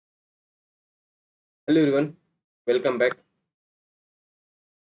Hello everyone, welcome back.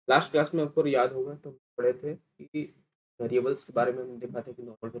 Last class में आपको याद होगा तो हम पढ़े थे कि वेरिएबल्स के बारे में हमने देखा था कि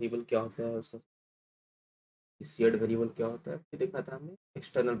नॉर्मल वेरिएबल क्या होता है, उसका शेयर्ड वेरिएबल क्या होता है, फिर देखा था हमने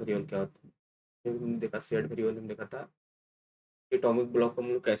एक्सटर्नल वेरिएबल क्या होता है। फिर हमने देखा शेयर्ड वेरिएबल, हमने देखा था एटॉमिक ब्लॉक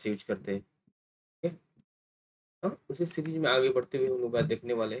हम लोग कैसे यूज करते हैं। ठीक है। हाँ, उसी सीरीज में आगे बढ़ते हुए हम लोग बात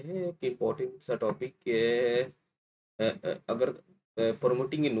देखने वाले हैं कि इंपॉर्टेंट सा टॉपिक अगर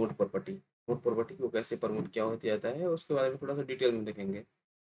प्रमोटिंग ए नोट प्रॉपर्टी को कैसे प्रमोट क्या होता जाता है उसके बारे में थोड़ा सा डिटेल में देखेंगे।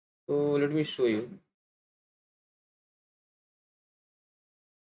 तो लेट मी शो यू।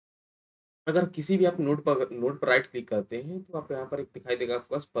 अगर किसी भी आप नोट पर राइट क्लिक करते हैं तो आप यहाँ पर एक दिखाई देगा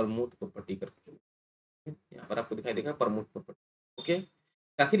आपके पास प्रमोट प्रॉपर्टी करके। यहाँ पर आपको दिखाई देगा प्रमोट प्रॉपर्टी। ओके,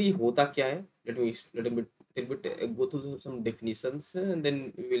 आखिर ये होता क्या है? Let me go through some definitions and then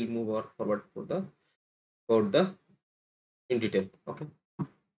we will move और forward for the in detail. Okay,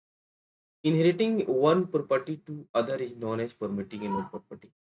 inheriting one property to other is known as permitting a node property.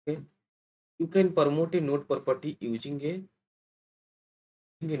 Okay, you can promote a node property using a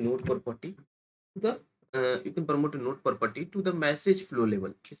node property the you can promote a node property to the message flow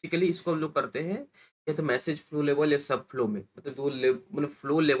level। Basically इसको हम लोग करते हैं या तो message flow level या सब flow में, मतलब मतलब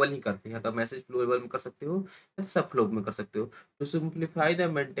फ्लो लेवल ही करते हैं, या तो मैसेज फ्लो लेवल में कर सकते हो या तो सब फ्लो में कर सकते हो। To simplify the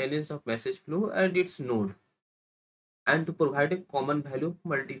maintenance of message flow and it's node and to provide a common value of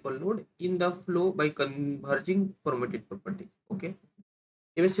multiple node in the flow by converging permitted property। Okay,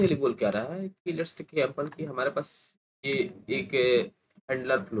 ये बेसिकली बोल क्या रहा है कि लेट्स टेक एग्जांपल कि हमारे पास ये एक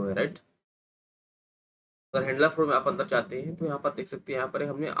हैंडलर फ्लो है, राइट। अगर हैंडलर फ्लो में आप अंदर चाहते हैं तो यहाँ पर देख सकते हैं, यहाँ पर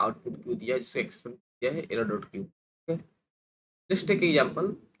हमने आउटपुट क्यू दिया है जिसका एक्सप्रेशन दिया है error dot Q. Okay, let's take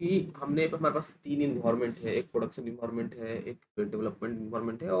example कि हमने हमारे पास तीन इन्वायरमेंट है, एक प्रोडक्शन इन्वायरमेंट है, एक डेवलपमेंट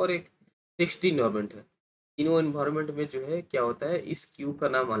इन्वायरमेंट है और एक टेक्स्ट इन्वायरमेंट है। तीनों इन्वायरमेंट में जो है क्या होता है, इस क्यू का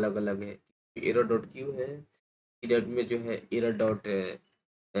नाम अलग अलग है। एरर डॉट क्यू है, पीरियड में जो है एरर डॉट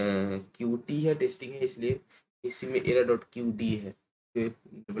क्यू टी है, टेस्टिंग है, इसलिए इसी में एरर डॉट क्यू डी है,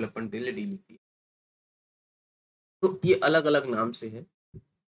 डेवलपमेंट डी लिखती है। तो ये अलग अलग नाम से है,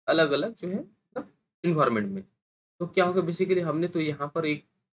 अलग अलग जो है मतलब इन्वायरमेंट में। तो क्या होगा, बेसिकली हमने तो यहाँ पर एक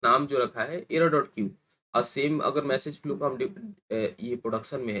नाम जो रखा है एरर डॉट क्यू, और सेम अगर मैसेज फ्लो को हम ये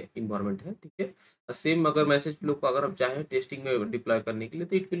प्रोडक्शन में है इन्वायरमेंट है, ठीक है। और सेम अगर मैसेज फ्लो को अगर हम चाहें टेस्टिंग में डिप्लॉय करने के लिए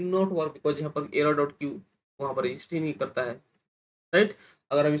तो it will not work, because यहाँ पर एरर डॉट क्यू वहाँ पर रजिस्टर ही नहीं करता है, राइट।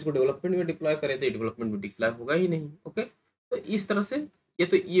 अगर हम इसको डेवलपमेंट में डिप्लॉय करें तो डेवलपमेंट में डिप्लॉय होगा ही नहीं। ओके, तो इस तरह से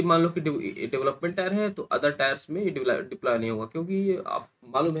ये मान लो कि डेवलपमें टायर है तो अदर टायर्स में डिप्लॉय नहीं होगा, क्योंकि ये आप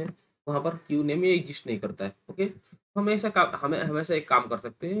मालूम है वहाँ पर क्यू नेम ये एग्जिस्ट नहीं करता है। ओके, हमें हमेशा एक काम कर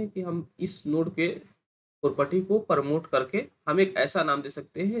सकते हैं कि हम इस नोड के प्रॉपर्टी को प्रमोट करके हम एक ऐसा नाम दे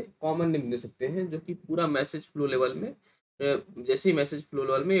सकते हैं, कॉमन नेम दे सकते हैं, जो कि पूरा मैसेज फ्लो लेवल में जैसे ही मैसेज फ्लो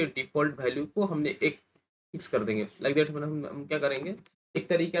लेवल में डिफ़ॉल्ट वैल्यू को हमने एक फिक्स कर देंगे लाइक दैट। मतलब हम क्या करेंगे, एक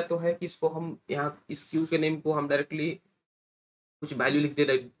तरीका तो है कि इसको हम यहाँ इस क्यू के नेम को हम डायरेक्टली कुछ वैल्यू लिख दे,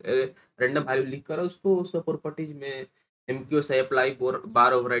 रैंडम वैल्यू लिख कर उसको उसका प्रॉपर्टीज में एमक्यू से अप्लाई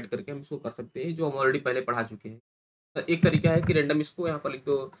बार ओवरराइड करके हम इसको कर सकते हैं, जो हम ऑलरेडी पहले पढ़ा चुके हैं। तो एक तरीका है कि रैंडम इसको यहाँ पर लिख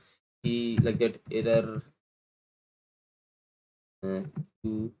दो कि like that error to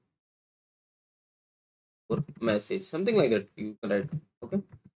or message, something like that you can write. Okay,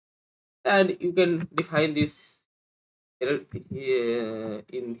 and you can define this error here,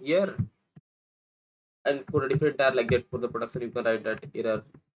 in here, and for a different tire like that for the production you can write that error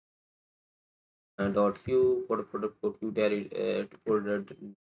dot q for the product for q tire for the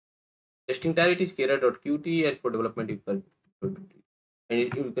testing tire it is error dot qt, and for development you can you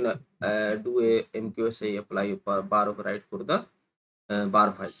can do a mqsa apply bar override for the bar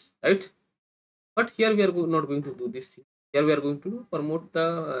files, right. But here we are not going to do this thing. Here we are going to promote the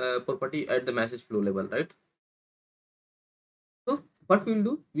property at the message flow level, right. So what we will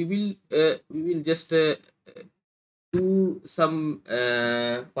do, we will just do some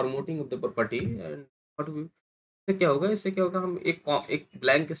promoting of the property, and what we इससे क्या होगा हम एक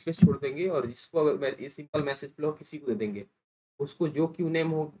blank space छोड़ देंगे, और जिसको अगर मैं ये सिंपल मैसेज फ्लो किसी को दे देंगे, उसको जो क्यू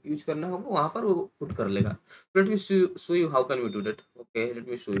नेम हो यूज करना होगा वहां पर वो पुट कर लेगा। Let me show you how can we do that. Okay, let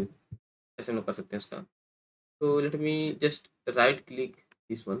me show you कैसे हम लोग कर सकते हैं इसका। So let me just right click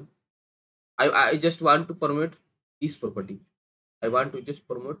this one. I just want to promote this property. I want to just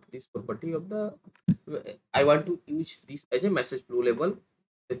promote this property of the. I want to use this as a message flow label,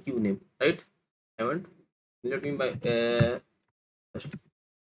 the queue name, right? I want. Let me by first.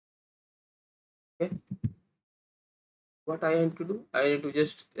 Okay. What I need to do? I need to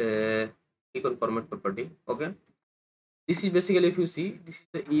just click on format property. Okay. This is basically, if you see, this is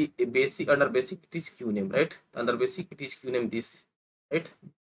the basic, under basic it is queue name, right? Under basic it is queue name this, right?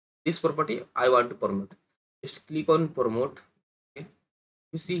 this property I want to promote. Just click on promote. Okay,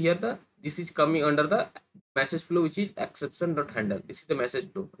 you see here this is coming under the message flow, which is exception dot handle. This is the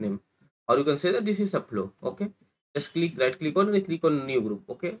message flow name, or you can say that this is a flow. Okay, just right click on and click on new group.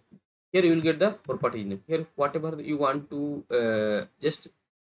 Okay, here you will get the property name. Here whatever you want to just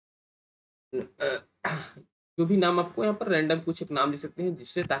जो भी नाम आपको यहाँ पर random कुछ एक नाम लिख सकते हैं,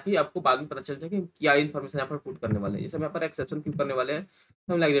 जिससे ताकि आपको बाद में पता चल जाए कि क्या इन्फॉर्मेशन यहाँ पर पुट करने वाले हैं। जैसे हम यहाँ पर एक्सेप्शन क्यों करने वाले हैं,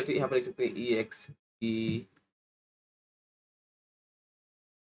 हम लाइक दैट यहाँ पर लिख सकते हैं ई x E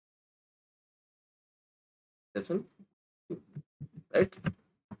exception, right.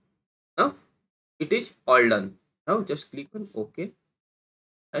 Now it is all done. Now just click on OK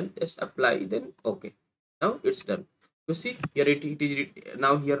and just apply, then OK. Now it's done. You see here it is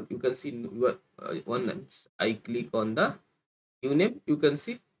now. Here you can see your once I click on the queue name, you can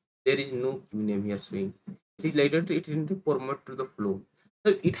see there is no queue name here showing. It is later it is into format to the flow.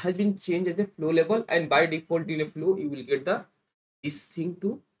 So it has been changed as a flow level, and by default in a flow you will get the this thing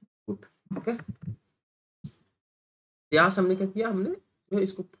to put. Okay, यहाँ से हमने क्या किया, हमने जो है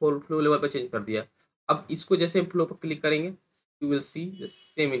इसको flow level पर चेंज कर दिया। अब इसको जैसे हम फ्लो पर क्लिक करेंगे, you will see the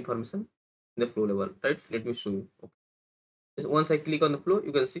same information in the flow level, right. Let me show you. Okay, once I click on the flow,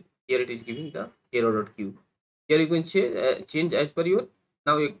 you can see here it is giving the error.q. Here you can change as per your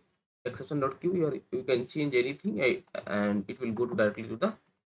now exception.q. Here you can change anything and it will go to directly to the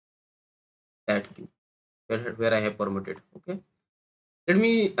that queue where I have permitted. Okay, let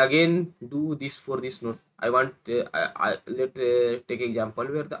me again do this for this node. I want let take example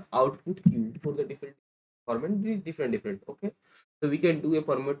where the output queue for the different format is different. Okay, so we can do a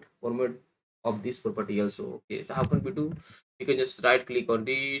format of this property also. Okay, so how can we do? We can just right click on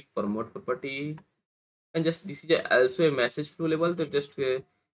the format property, and just this is also a message flow level. So just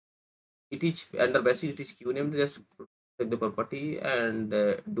it is under basic, it is queue name. Just take the property and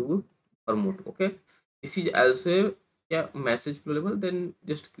do format. Okay, this is also yeah message flow level. Then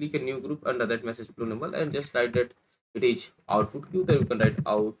just click a new group under that message flow level and just write that it is output queue. Then you can write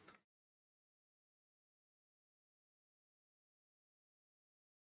out.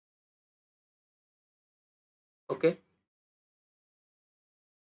 Okay,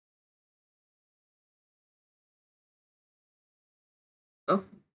 now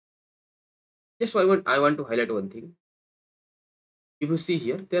just I want to highlight one thing. If you see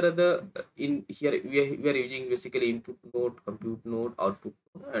here, there are the in here we are using basically input node, compute node, output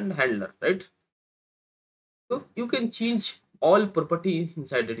node, and handler, right? So you can change all property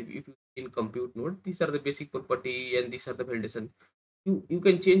inside that. If you in compute node, these are the basic property and these are the validation. You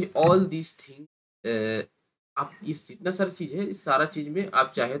can change all these things. आप इस जितना सारा चीज है, इस सारा चीज में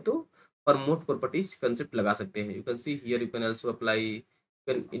आप चाहे तो प्रमोट प्रॉपर्टीज कंसेप्ट लगा सकते हैं। You can see here, you can also apply,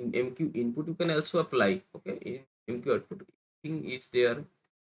 can in MQ input you can also apply. Okay, in MQ output thing is there.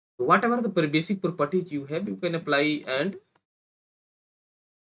 Whatever the basic properties you have, you can apply. And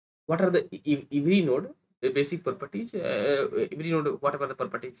what are the every node the basic properties, every node whatever the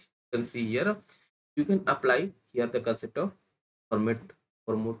properties you can see here, you can apply here the concept of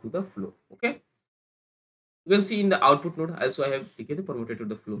promote to the flow. Okay, you can see in the output node also I have taken the promoted to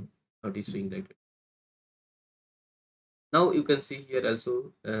the flow. Now it is showing like that. Now you can see here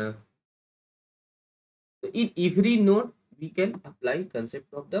also in every node we can apply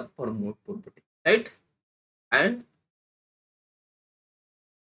concept of the promote property, right? And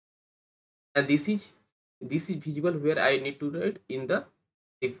this is visible where I need to write in the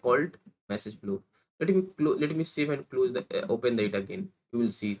default message flow. Let me save and close the open it again. You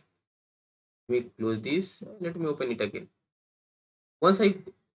will see. Let me close this. Let me open it again. Once I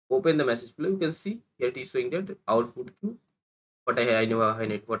open the message flow, you can see here it is showing that output queue. What I know I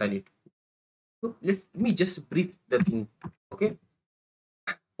need what I need. So let me just brief the thing. Okay.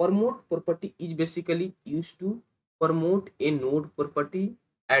 Promote property is basically used to promote a node property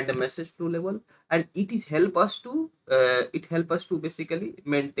at the message flow level, and it is help us to basically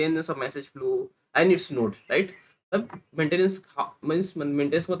maintenance of message flow and its node, right? अब maintenance means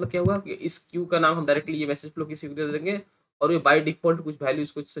maintenance मतलब क्या हुआ कि इस Q का नाम हम directly ये मैसेज फ्लो किसी को दे देंगे, और ये बाय डिफॉल्ट कुछ वैल्यू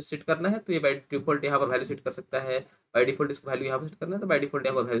इसको सेट करना है तो ये बाय डिफॉल्ट यहाँ पर वैल्यू सेट कर सकता है, बाय डिफॉल्ट इसको वैल्यू यहाँ पर सेट करना है तो बाय डिफॉल्ट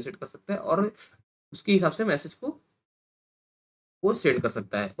यहाँ पर वैल्यू सेट कर सकता है, और उसके हिसाब से मैसेज को वो सेट कर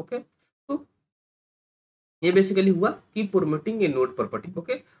सकता है। ओके, तो ये बेसिकली हुआ कि फॉर्मेटिंग ए नोड प्रॉपर्टी।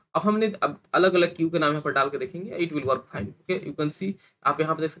 ओके, अब हमने अब अलग अलग क्यू के नाम यहाँ पर डाल के देखेंगे, it will work fine. Okay, you can see, आप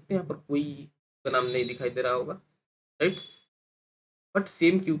यहाँ पर देख सकते हैं, यहाँ पर कोई का नाम नहीं दिखाई दे रहा होगा, राइट, बट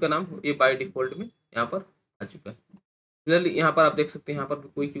सेम क्यू का नाम ये बाय डिफॉल्ट में यहाँ पर आ चुका है। सिमिलरली यहाँ पर आप देख सकते हैं, यहाँ पर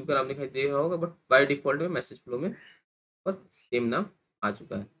कोई क्यू का नाम दिखाई दे रहा होगा, बट बाय डिफॉल्ट में मैसेज फ्लो में पर सेम नाम आ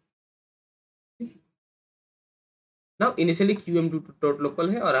चुका है। Now initially QM dot local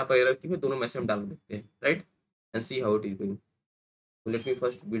है और यहाँ पर एरर क्यू है, दोनों मैसेज हम डाल देते हैं, right, and see how it is going. Let me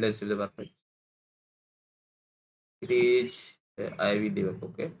first build and save the perfect. It is IIB Devak,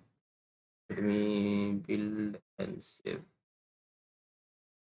 okay. Let me build and save.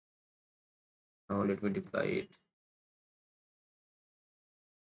 Now let me deploy it.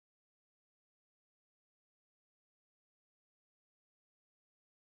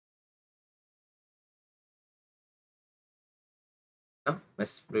 Now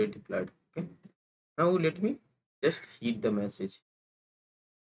message flow deployed. Okay. Now let me just hit the message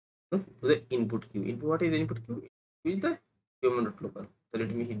to the input queue. Input, what is the input queue? Is the qm.local. So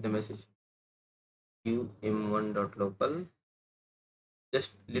let me hit the message qm1.local.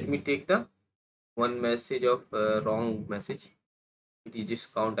 Just let me take the one message of wrong message. It is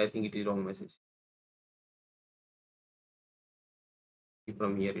discount. I think it is wrong message.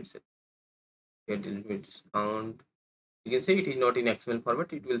 From here itself. Get discount. You can say it is not in XML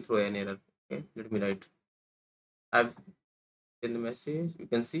format. It will throw an error. Okay. Let me write. I've in the message. You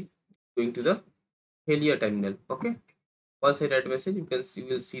can see going to the failure terminal. Okay. Once I write message, you can see,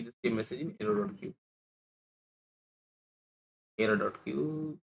 will see the same message in error.q. Error.q.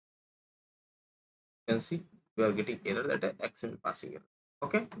 You can see you are getting error that XML passing error.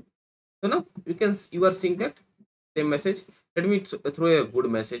 Okay. So now you are seeing that same message. Let me throw a good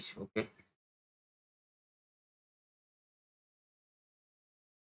message. Okay.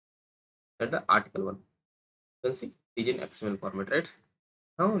 That the article one. You can see it is in XML format, right?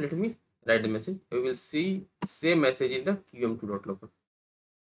 Now let me write the message. We will see same message in the qm2.local.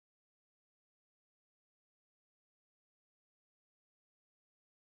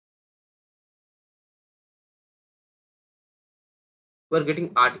 We are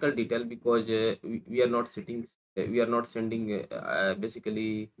getting article detail because we are not sitting. We are not sending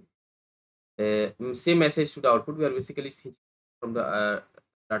basically same message to the output. We are basically fetching from the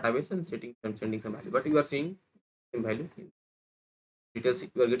database and sending some value. But you are seeing same value in details.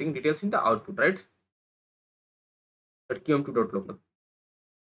 You are getting details in the output, right? At qm2.local.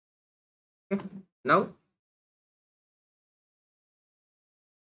 Okay. Now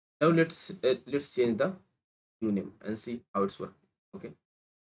let's change the queue name and see how it's working. Okay.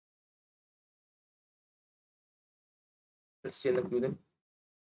 Let's change the queue name.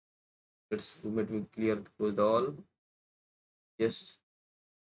 Let me close the all. Just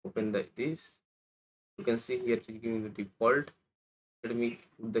open this. You can see here it is giving the default. Let me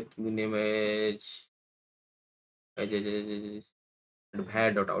put the queue name as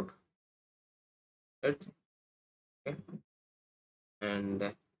var.out, right? Okay.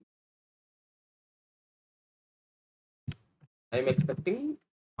 And I'm expecting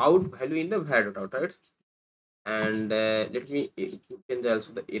out value in the var.out, right? And let me change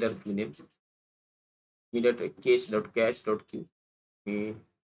also the error queue name. Me that case.catch.queue.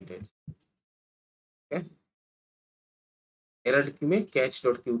 Okay. Error Q में catch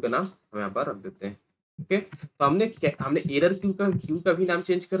dot Q का नाम हम यहाँ पर रख देते हैं. Okay. तो हमने एरर क्यू का भी नाम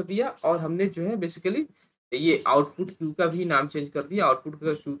चेंज कर दिया और हमने जो है बेसिकली ये आउटपुट क्यू का भी नाम चेंज कर दिया. आउटपुट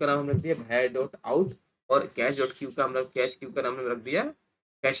का क्यू का नाम हमने रख दिया var डॉट आउट और कैच डॉट क्यू का कैच क्यू का नाम हमने रख दिया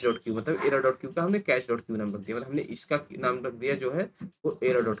कैच डॉट क्यू. मतलब एरर डॉट क्यू का हमने कैच डॉट क्यू नाम रख दिया. मतलब हमने इसका नाम रख दिया जो है वो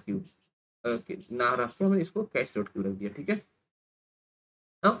एरर डॉट क्यू ना रख के हमने इसको कैच डॉट क्यू रख दिया. ठीक है.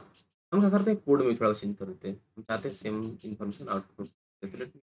 हाँ, हम क्या करते हैं कोड में थोड़ा चेंज कर देते हैं. हम चाहते हैं same information output.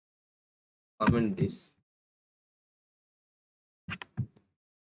 Let me comment this.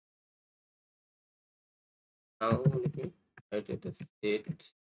 Now let me write it as state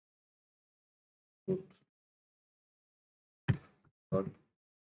dot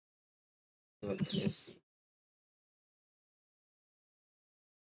s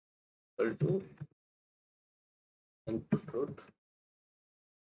equal to input root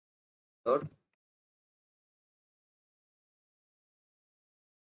dot.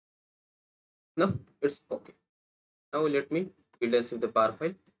 No, it's okay. Now let me build and save the bar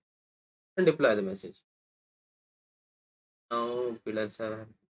file and deploy the message. Now build and save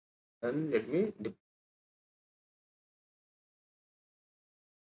and let me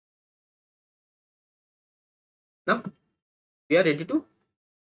now we are ready to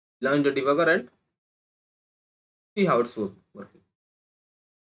launch the debugger and see how it's working.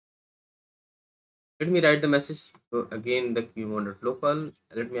 Let me write the message. So again the qm1.local.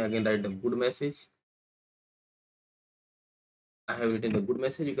 Let me again write the good message. I have written the good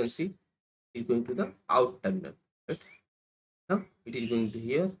message. You can see it is going to the out terminal. Right? Now it is going to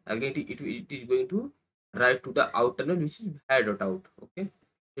here. Again it is going to write to the out terminal which is var.out. Okay.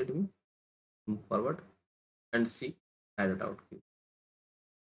 Let me move forward and see var.out.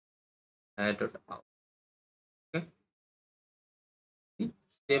 var.out. Okay.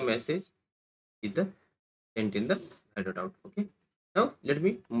 same message is the sent in the header.out. Okay, now let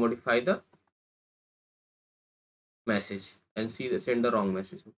me modify the message and see the send the wrong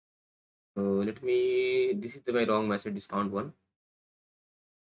message. So let me, this is my wrong message, discount one.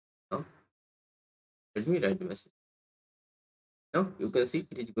 Now let me write the message. Now you can see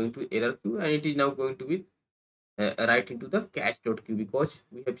it is going to error queue, and it is now going to be right into the cache.q, because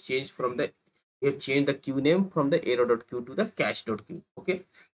we have changed the queue name from the error.q to the cache.q. Okay,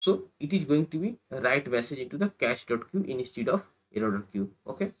 so it is going to be write message into the cache.q instead of error.q.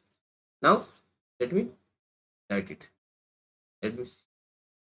 Okay, now let me write it. Let me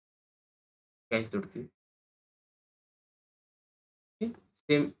cache.q.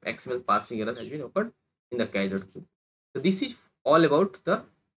 Same XML parsing error has been occurred in the cache.q. So this is all about the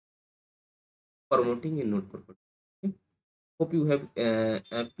promoting in node property. Okay? Hope you have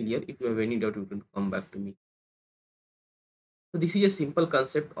clear. If you have any doubt, you can come back to me. So this is a simple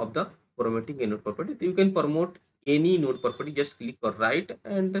concept of the promoting a node property. You can promote any node property. Just click or write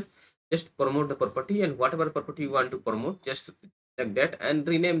and just promote the property, and whatever property you want to promote, just like that and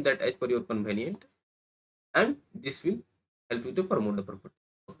rename that as per your convenient, and this will help you to promote the property.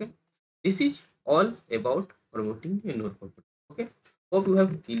 Okay, this is all about promoting a node property. Okay, hope you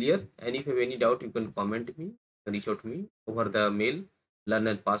have clear, and if you have any doubt, you can comment me, reach out to me over the mail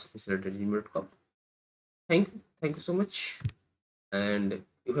learnandpassofficial@gmail.com. Thank you so much. And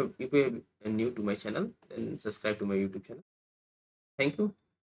if you are new to my channel, then subscribe to my YouTube channel. Thank you.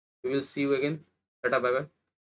 We will see you again. Tata, bye bye.